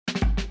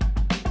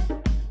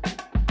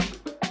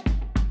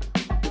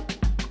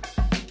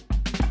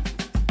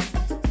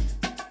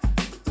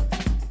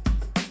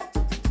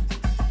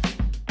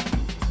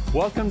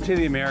Welcome to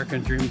the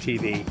American Dream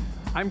TV.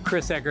 I'm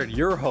Chris Eckert,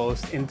 your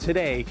host, and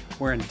today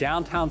we're in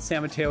downtown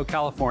San Mateo,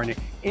 California,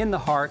 in the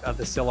heart of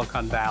the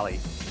Silicon Valley.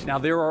 Now,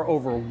 there are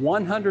over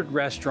 100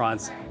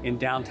 restaurants in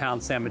downtown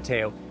San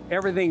Mateo,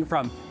 everything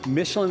from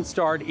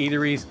Michelin-starred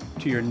eateries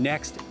to your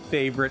next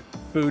favorite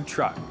food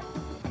truck.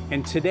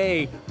 And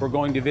today, we're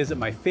going to visit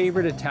my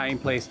favorite Italian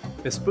place,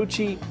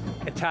 Vespucci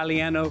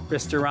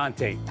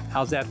Ristorante.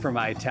 How's that for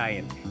my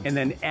Italian? And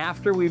then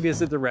after we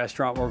visit the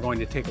restaurant, we're going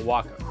to take a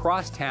walk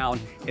across town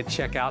and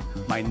check out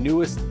my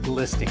newest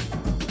listing.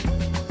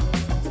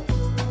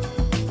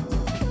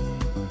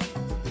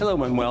 Hello,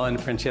 Manuela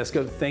and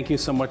Francesco. Thank you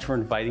so much for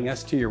inviting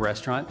us to your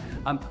restaurant.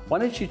 Why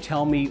don't you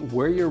tell me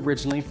where you're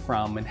originally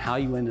from and how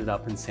you ended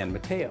up in San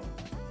Mateo?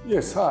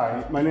 Yes,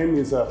 hi. My name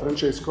is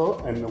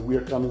Francesco, and we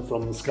are coming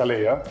from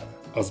Scalea,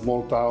 a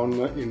small town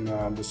in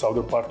the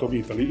southern part of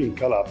Italy, in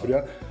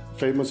Calabria,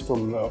 famous for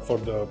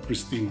the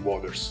pristine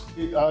waters.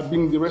 I've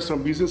been in the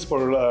restaurant business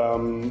for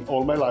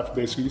all my life,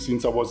 basically,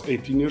 since I was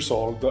 18 years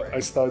old. I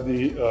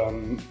studied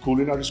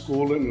culinary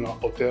school in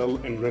hotel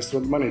and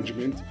restaurant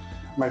management.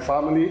 My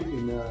family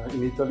in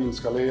Italy, in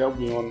Scalea,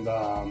 we owned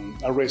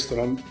a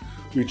restaurant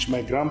which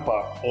my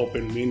grandpa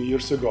opened many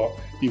years ago.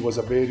 He was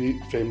a very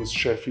famous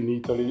chef in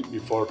Italy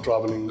before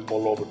traveling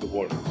all over the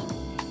world.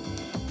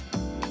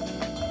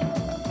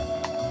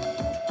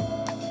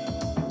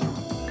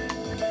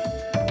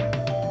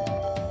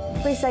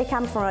 Chris, I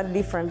come from a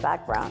different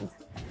background.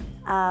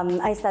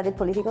 I studied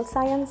political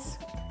science,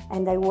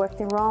 and I worked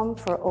in Rome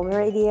for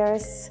over 8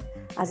 years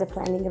as a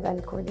planning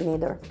event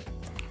coordinator.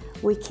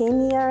 We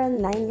came here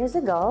 9 years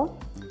ago.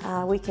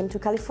 We came to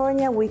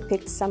California. We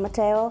picked San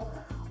Mateo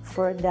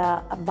for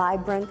the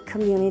vibrant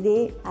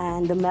community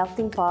and the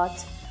melting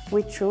pot.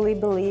 We truly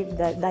believe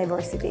that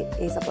diversity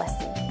is a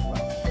blessing.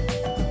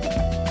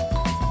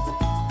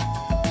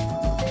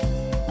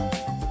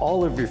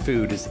 All of your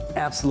food is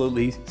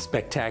absolutely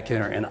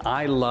spectacular, and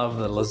I love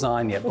the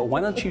lasagna, but why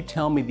don't you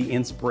tell me the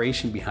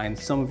inspiration behind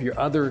some of your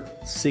other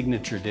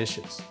signature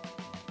dishes?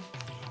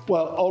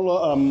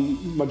 Well,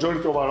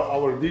 majority of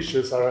our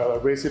dishes are a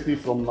recipe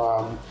from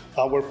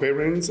our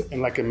parents,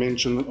 and like I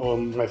mentioned,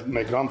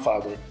 my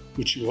grandfather,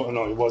 which he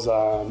was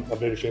a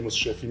very famous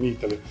chef in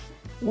Italy.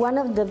 One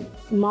of the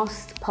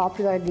most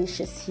popular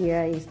dishes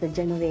here is the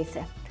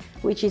Genovese,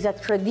 which is a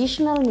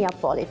traditional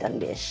Neapolitan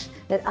dish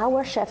that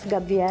our chef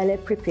Gabriele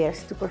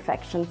prepares to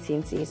perfection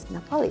since he's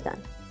Napolitan.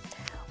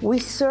 We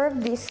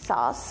serve this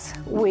sauce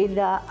with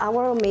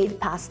our homemade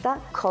pasta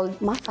called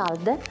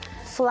mafalde,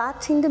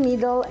 flat in the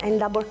middle and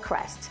double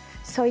crust,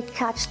 so it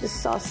catches the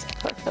sauce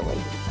perfectly.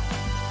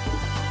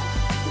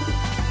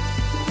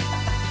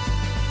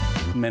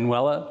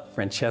 Manuela,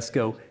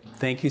 Francesco,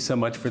 thank you so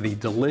much for the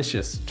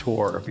delicious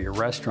tour of your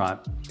restaurant.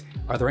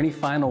 Are there any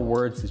final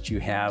words that you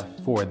have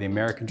for the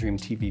American Dream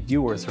TV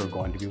viewers who are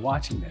going to be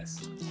watching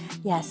this?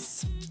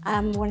 Yes, I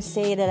want to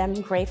say that I'm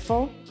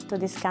grateful to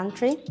this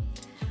country.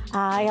 It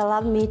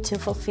allowed me to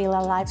fulfill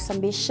a life's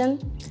ambition.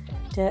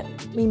 It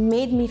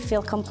made me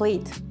feel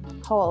complete,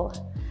 whole.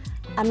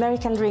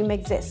 American Dream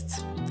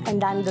exists,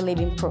 and I'm the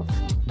living proof.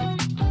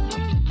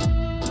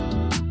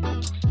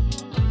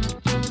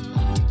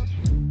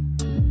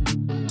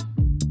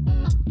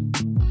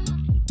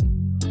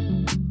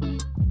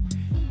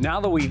 Now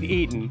that we've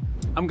eaten,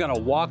 I'm gonna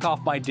walk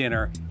off my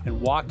dinner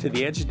and walk to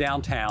the edge of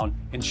downtown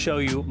and show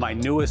you my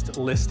newest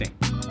listing.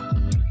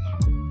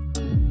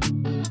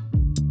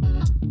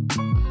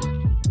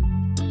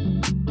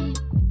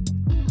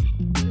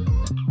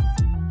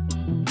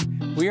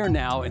 We are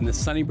now in the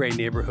Sunnybrae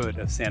neighborhood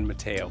of San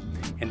Mateo,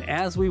 and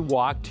as we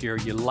walked here,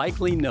 you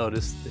likely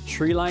noticed the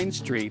tree-lined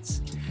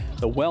streets,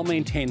 the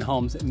well-maintained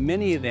homes,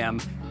 many of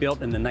them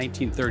built in the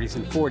 1930s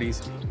and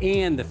 40s,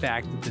 and the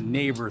fact that the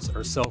neighbors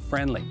are so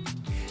friendly.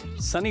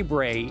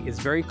 Sunnybrae is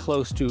very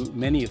close to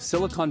many of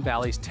Silicon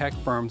Valley's tech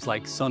firms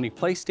like Sony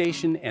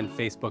PlayStation and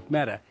Facebook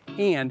Meta.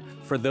 And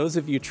for those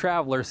of you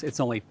travelers, it's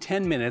only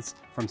 10 minutes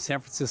from San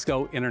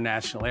Francisco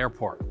International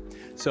Airport.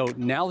 So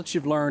now that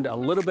you've learned a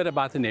little bit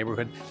about the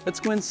neighborhood, let's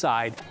go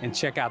inside and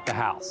check out the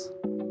house.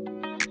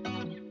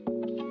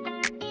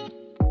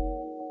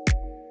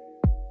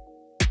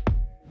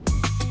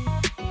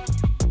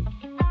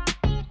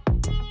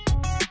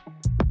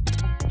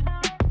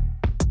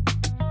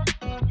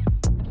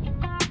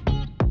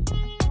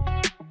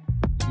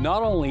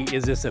 Not only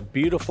is this a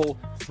beautiful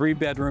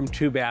 3-bedroom,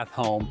 2-bath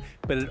home,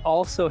 but it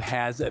also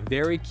has a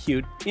very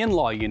cute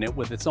in-law unit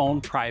with its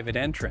own private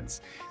entrance.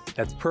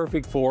 That's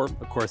perfect for,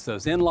 of course,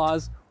 those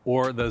in-laws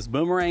or those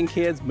boomerang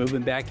kids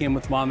moving back in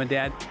with mom and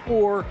dad,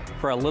 or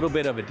for a little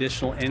bit of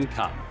additional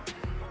income.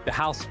 The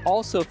house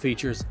also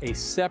features a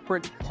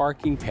separate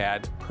parking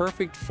pad,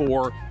 perfect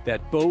for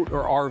that boat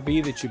or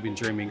RV that you've been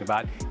dreaming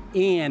about,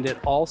 and it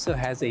also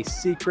has a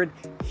secret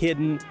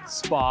hidden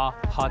spa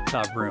hot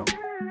tub room.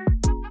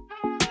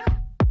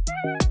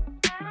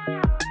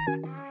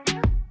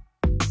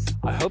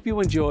 I hope you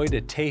enjoyed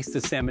A Taste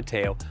of San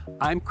Mateo.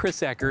 I'm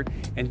Chris Eckert,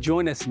 and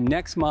join us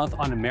next month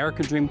on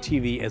American Dream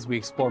TV as we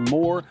explore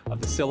more of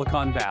the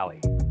Silicon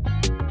Valley.